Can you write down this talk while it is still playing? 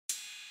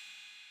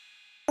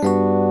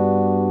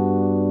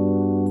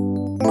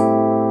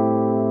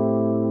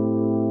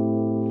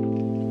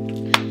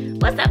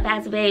What's up,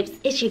 Bazzle babes?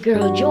 It's your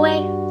girl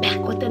Joy, back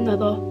with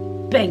another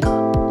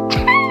banger.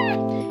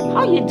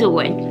 How you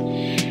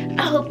doing?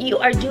 I hope you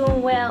are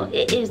doing well.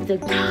 It is the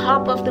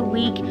top of the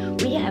week.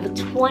 We have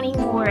 20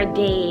 more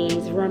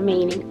days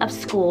remaining of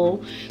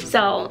school.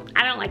 So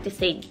I don't like to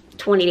say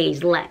 20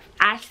 days left.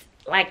 I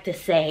like to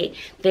say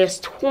there's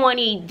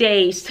 20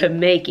 days to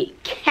make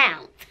it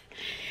count.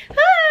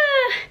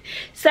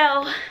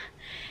 So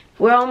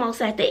we're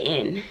almost at the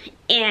end,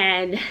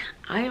 and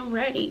I am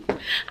ready.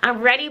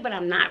 I'm ready, but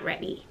I'm not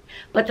ready.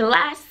 But the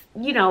last,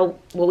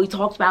 what we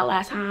talked about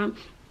last time,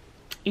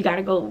 you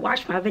gotta go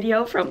watch my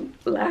video from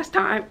last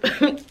time.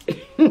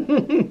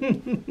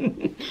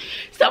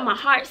 So my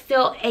heart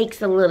still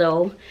aches a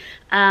little,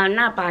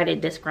 not by the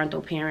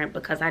disgruntled parent,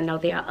 because I know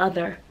there are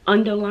other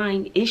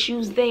underlying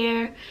issues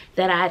there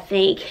that I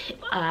think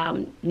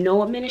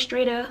no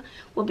administrator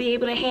will be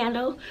able to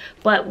handle.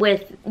 But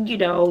with,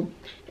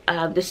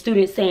 the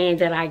students saying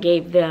that I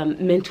gave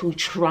them mental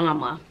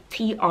trauma,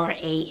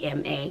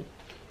 T-R-A-M-A.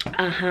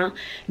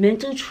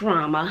 Mental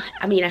trauma.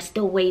 I mean, that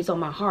still weighs on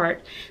my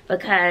heart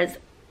because,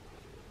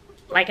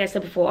 like I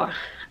said before,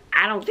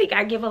 I don't think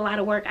I give a lot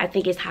of work. I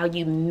think it's how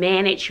you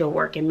manage your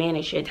work and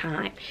manage your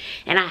time.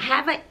 And I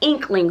have an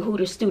inkling who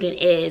the student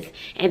is,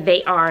 and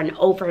they are an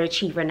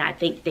overachiever, and I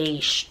think they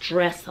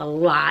stress a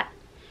lot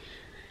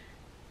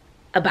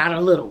about a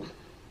little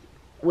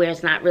where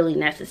it's not really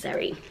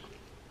necessary.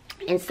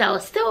 And so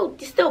it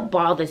still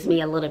bothers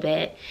me a little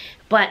bit.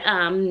 But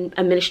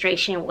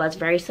administration was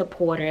very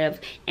supportive,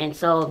 and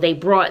so they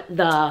brought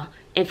the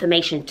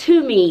information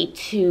to me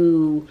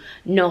to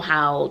know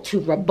how to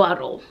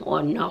rebuttal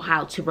or know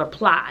how to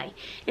reply.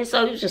 And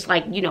so it was just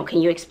like,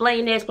 can you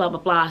explain this, blah, blah,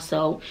 blah.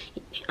 So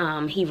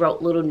he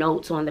wrote little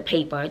notes on the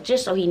paper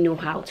just so he knew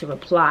how to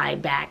reply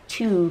back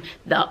to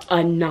the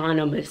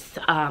anonymous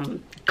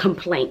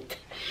complaint.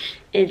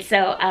 And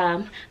so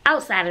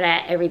outside of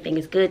that, everything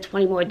is good.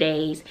 20 more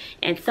days.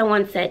 And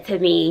someone said to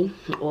me,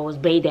 or it was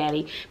Bay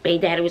Daddy. Bay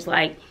Daddy was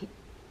like,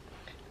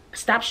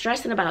 stop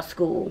stressing about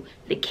school.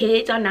 The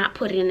kids are not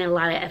putting in a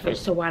lot of effort,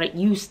 so why don't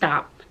you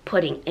stop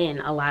putting in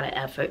a lot of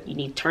effort? You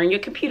need to turn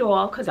your computer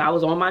off, because I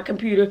was on my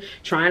computer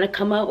trying to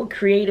come up with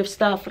creative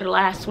stuff for the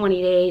last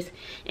 20 days.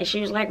 And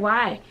she was like,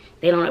 why?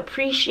 They don't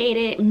appreciate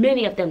it.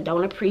 Many of them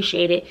don't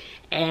appreciate it.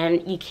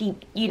 And you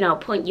keep,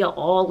 putting your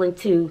all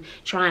into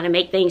trying to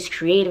make things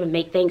creative and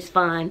make things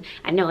fun.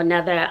 I know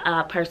another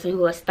person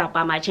who has stopped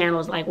by my channel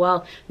is like,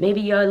 well,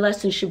 maybe your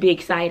lesson should be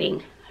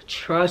exciting.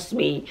 Trust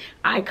me,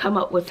 I come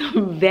up with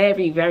some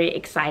very, very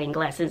exciting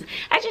lessons.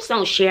 I just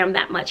don't share them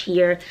that much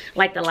here.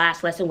 Like the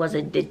last lesson was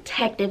a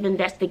detective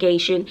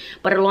investigation.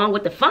 But along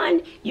with the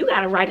fun, you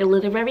got to write a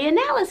literary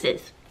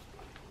analysis.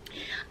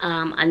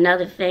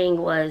 Another thing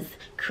was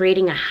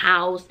creating a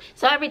house.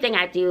 So everything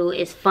I do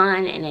is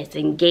fun and it's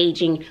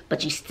engaging,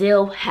 but you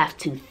still have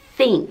to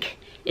think.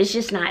 It's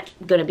just not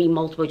going to be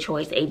multiple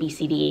choice A, B,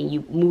 C, D, and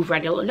you move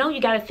right along. No, you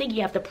got to think.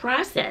 You have to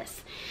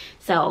process.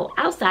 So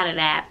outside of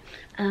that,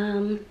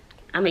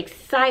 I'm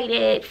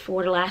excited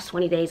for the last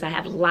 20 days. I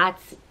have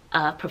lots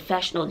of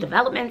professional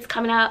developments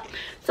coming up.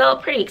 So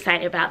pretty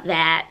excited about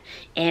that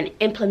and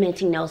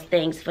implementing those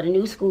things for the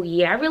new school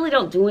year. I really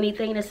don't do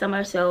anything in the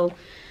summer, so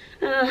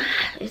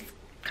it's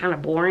kind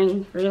of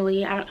boring,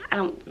 really. I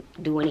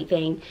don't do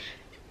anything.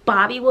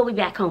 Bobby will be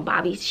back home.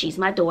 Bobby, she's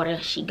my daughter.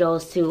 She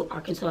goes to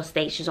Arkansas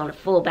State. She's on a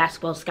full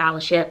basketball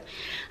scholarship.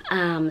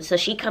 So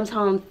she comes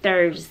home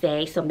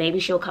Thursday. So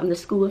maybe she'll come to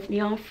school with me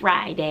on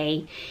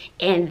Friday.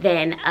 And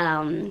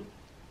then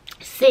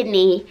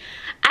Sydney,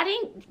 I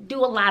didn't do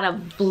a lot of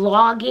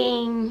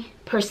vlogging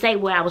per se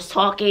where I was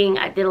talking.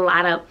 I did a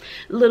lot of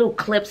little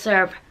clips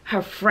of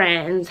her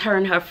and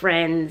her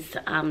friends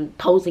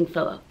posing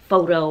for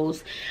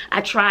photos.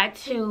 I tried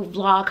to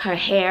vlog her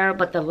hair,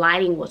 but the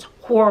lighting was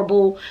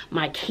horrible.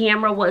 My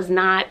camera was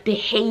not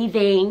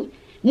behaving.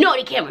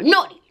 Naughty camera,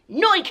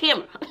 naughty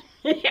camera.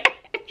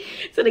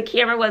 So the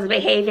camera wasn't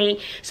behaving.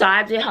 So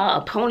I did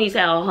her a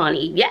ponytail,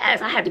 honey.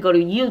 Yes, I had to go to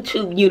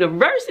YouTube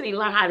University to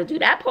learn how to do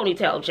that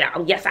ponytail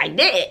job. Yes, I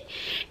did.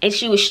 And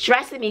she was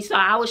stressing me, so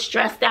I was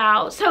stressed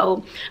out.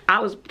 So I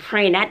was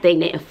praying that thing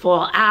didn't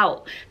fall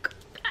out.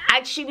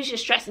 She was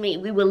just stressing me.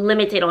 We were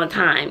limited on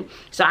time.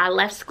 So I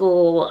left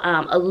school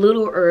a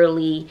little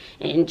early,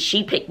 and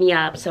she picked me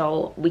up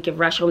so we could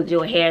rush home to do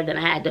her hair. Then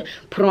I had to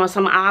put on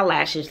some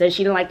eyelashes. Then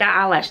she didn't like the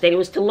eyelash. Then it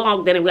was too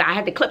long. Then I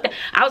had to clip that.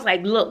 I was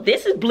like, look,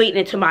 this is bleeding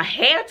into my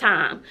hair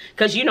time.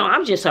 Because,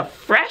 I'm just a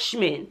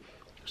freshman.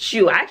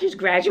 Shoot, I just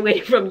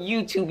graduated from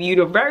YouTube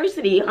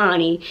University,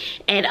 honey.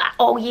 And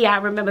oh yeah, I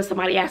remember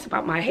somebody asked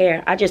about my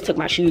hair. I just took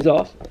my shoes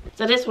off.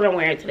 So this is what I'm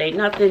wearing today.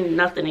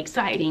 Nothing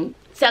exciting.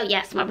 So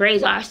yes, my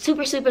braids are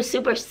super, super,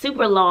 super,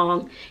 super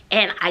long.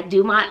 And I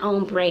do my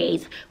own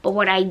braids. But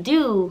what I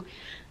do,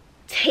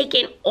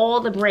 taking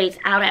all the braids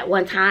out at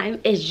one time,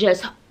 is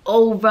just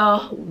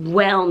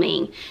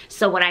overwhelming.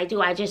 So what I do,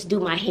 I just do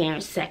my hair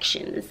in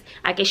sections.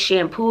 I can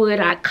shampoo it,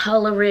 I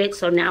color it,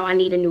 so now I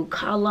need a new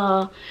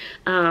color.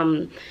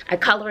 I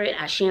color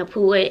it, I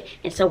shampoo it,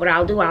 and so what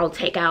I'll do, I'll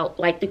take out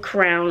like the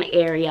crown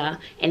area,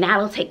 and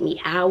that'll take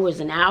me hours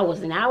and hours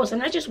and hours,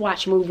 and I just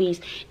watch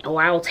movies,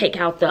 or I'll take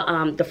out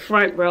the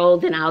front row,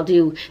 then I'll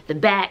do the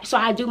back. So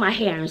I do my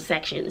hair in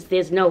sections.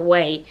 There's no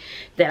way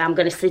that I'm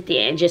gonna sit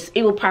there and just,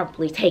 it will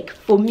probably take,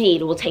 for me,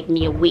 it will take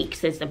me a week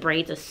since the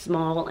braids are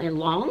small and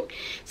long.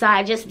 So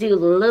I just do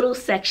little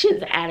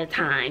sections at a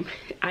time.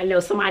 I know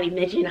somebody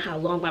mentioned how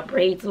long my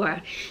braids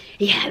were.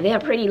 Yeah, they're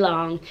pretty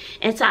long.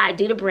 And so I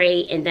do the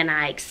braid and then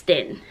I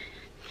extend.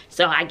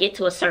 So I get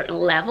to a certain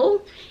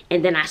level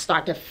and then I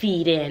start to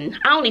feed in.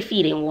 I only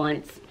feed in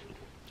once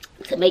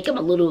to make them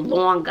a little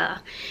longer.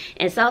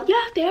 And so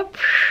yeah, they're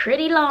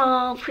pretty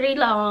long,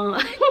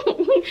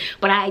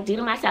 but I do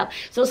them myself.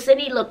 So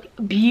Cindy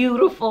looked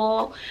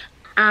beautiful.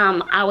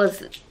 I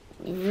was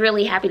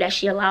really happy that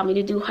she allowed me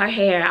to do her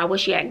hair. I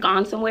wish she had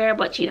gone somewhere,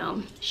 but you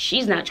know,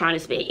 she's not trying to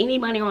spend any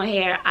money on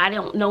hair. I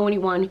don't know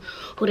anyone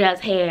who does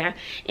hair,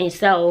 and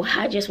so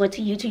I just went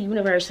to UT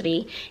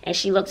University, and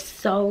she looked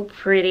so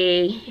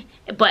pretty,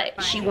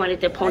 but she wanted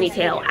the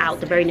ponytail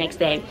out the very next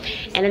day.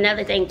 And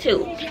another thing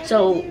too,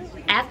 so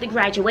after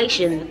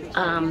graduation,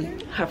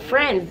 her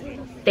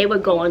friend, they were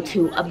going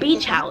to a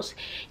beach house,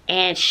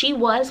 and she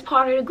was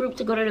part of the group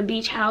to go to the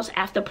beach house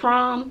after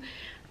prom,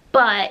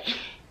 but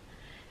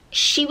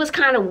she was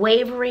kind of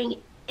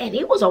wavering, and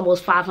it was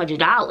almost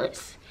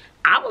 $500.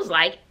 I was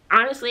like,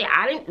 honestly,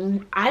 I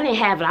didn't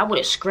have it. I would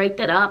have scraped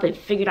it up and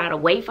figured out a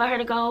way for her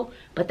to go,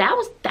 but that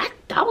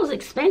was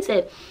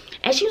expensive.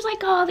 And she was like,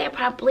 oh, there'll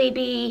probably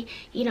be,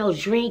 you know,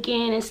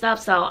 drinking and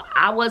stuff. So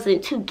I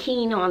wasn't too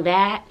keen on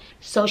that.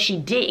 So she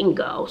didn't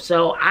go.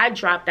 So I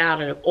dropped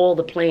out of all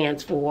the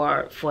plans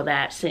for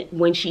that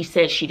when she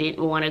said she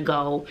didn't want to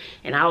go.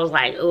 And I was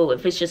like, oh,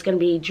 if it's just going to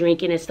be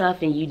drinking and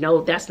stuff, and you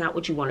know that's not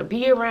what you want to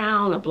be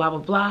around, or blah, blah,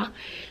 blah.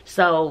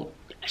 So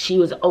she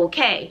was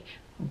okay.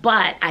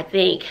 But I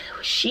think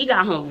she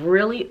got home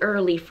really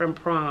early from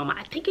prom.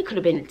 I think it could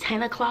have been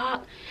 10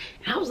 o'clock.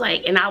 And I was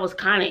like, and I was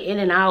kind of in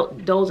and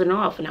out, dozing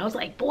off. And I was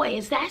like, boy,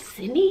 is that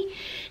Cindy?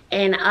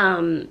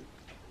 And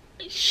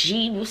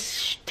she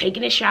was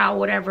taking a shower,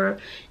 whatever.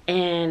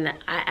 And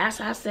I asked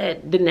her, I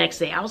said, the next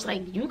day, I was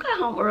like, you got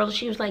home early?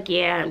 She was like,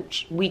 yeah.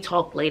 And we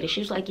talked later. She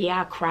was like, yeah,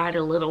 I cried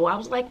a little. I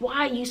was like,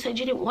 why? You said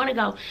you didn't want to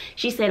go.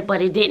 She said,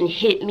 but it didn't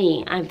hit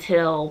me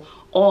until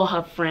all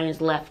her friends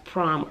left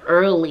prom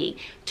early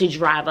to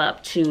drive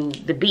up to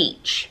the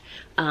beach,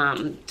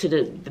 to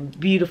the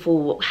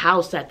beautiful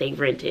house that they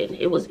rented.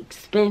 It was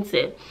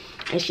expensive.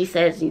 And she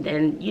says,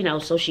 then, you know,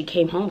 so she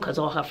came home because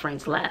all her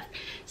friends left.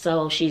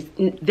 So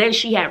then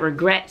she had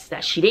regrets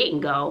that she didn't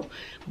go.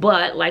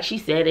 But like she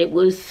said, it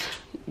was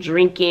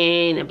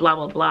drinking and blah,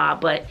 blah, blah.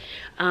 But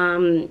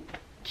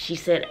she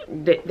said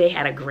that they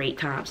had a great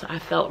time. So I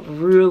felt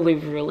really,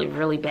 really,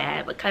 really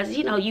bad because,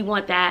 you know, you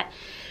want that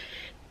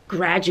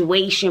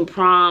graduation,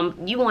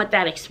 prom, you want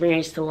that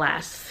experience to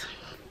last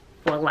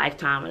for a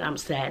lifetime, and I'm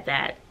sad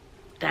that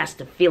that's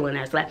the feeling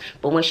that's left.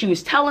 But when she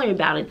was telling me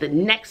about it the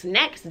next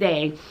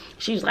day,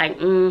 she was like,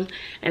 and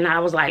I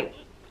was like,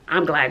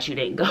 I'm glad you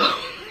didn't go.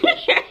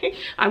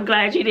 I'm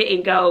glad you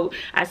didn't go.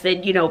 I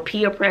said, you know,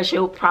 peer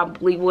pressure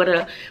probably would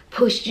have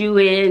pushed you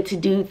in to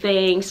do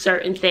things,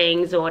 certain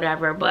things or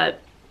whatever,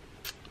 but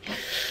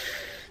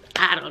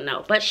I don't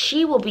know. But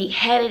she will be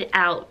headed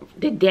out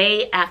the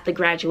day after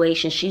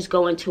graduation. She's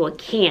going to a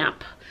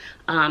camp.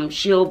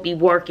 She'll be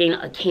working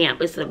a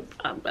camp. It's a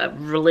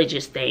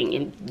religious thing,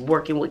 and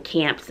working with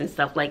camps and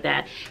stuff like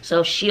that.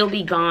 So she'll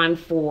be gone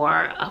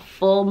for a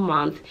full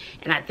month.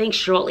 And I think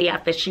shortly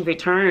after she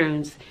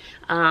returns,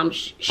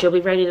 she'll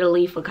be ready to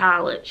leave for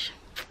college.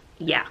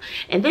 Yeah,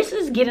 and this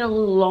is getting a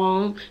little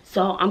long,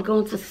 so I'm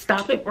going to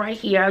stop it right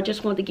here. I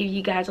just wanted to give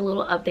you guys a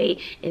little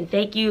update, and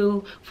thank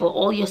you for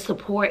all your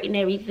support and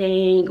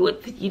everything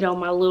with, you know,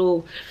 my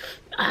little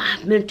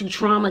mental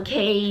trauma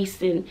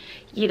case. And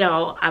you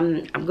know,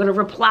 I'm gonna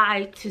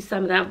reply to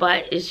some of that,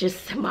 but it's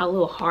just my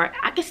little heart.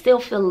 I can still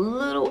feel a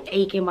little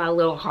ache in my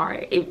little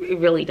heart. It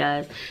really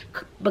does,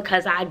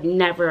 because I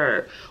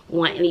never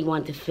want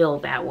anyone to feel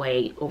that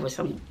way over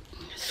some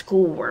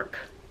schoolwork.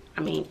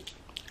 I mean,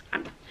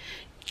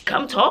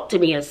 come talk to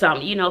me or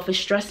something, you know, if it's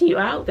stressing you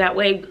out. That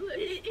way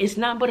it's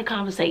not but a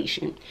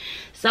conversation.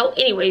 So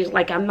anyways,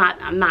 like I'm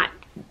not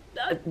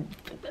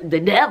the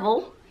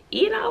devil,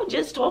 you know.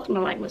 Just talk to me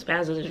like, Miss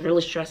Bazzle is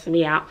really stressing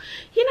me out.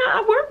 You know,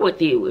 I work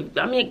with you.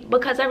 I mean,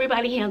 because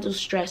everybody handles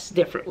stress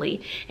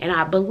differently. And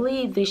I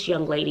believe this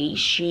young lady,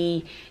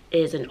 she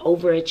is an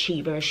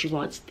overachiever. She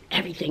wants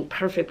everything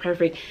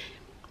perfect.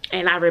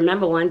 And I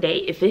remember one day,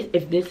 if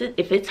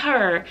it's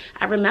her,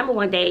 I remember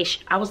one day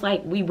I was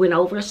like, we went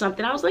over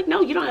something. I was like, no,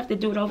 you don't have to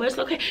do it over. It's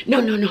okay. No,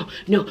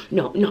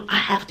 I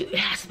have to. It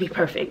has to be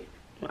perfect.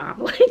 I'm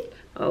like,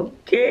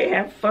 okay,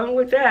 have fun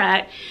with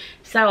that.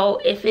 So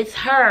if it's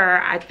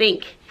her, I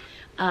think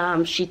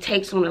she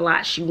takes on a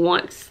lot. She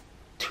wants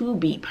to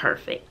be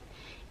perfect,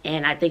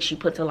 and I think she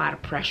puts a lot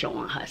of pressure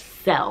on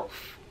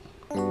herself.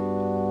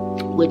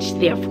 which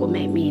therefore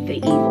made me the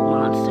evil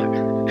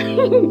monster.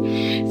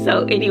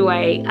 So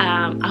anyway,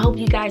 I hope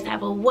you guys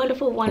have a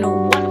wonderful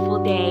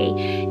day,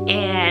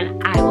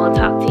 and I will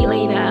talk to you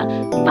later.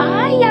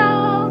 Bye, y'all.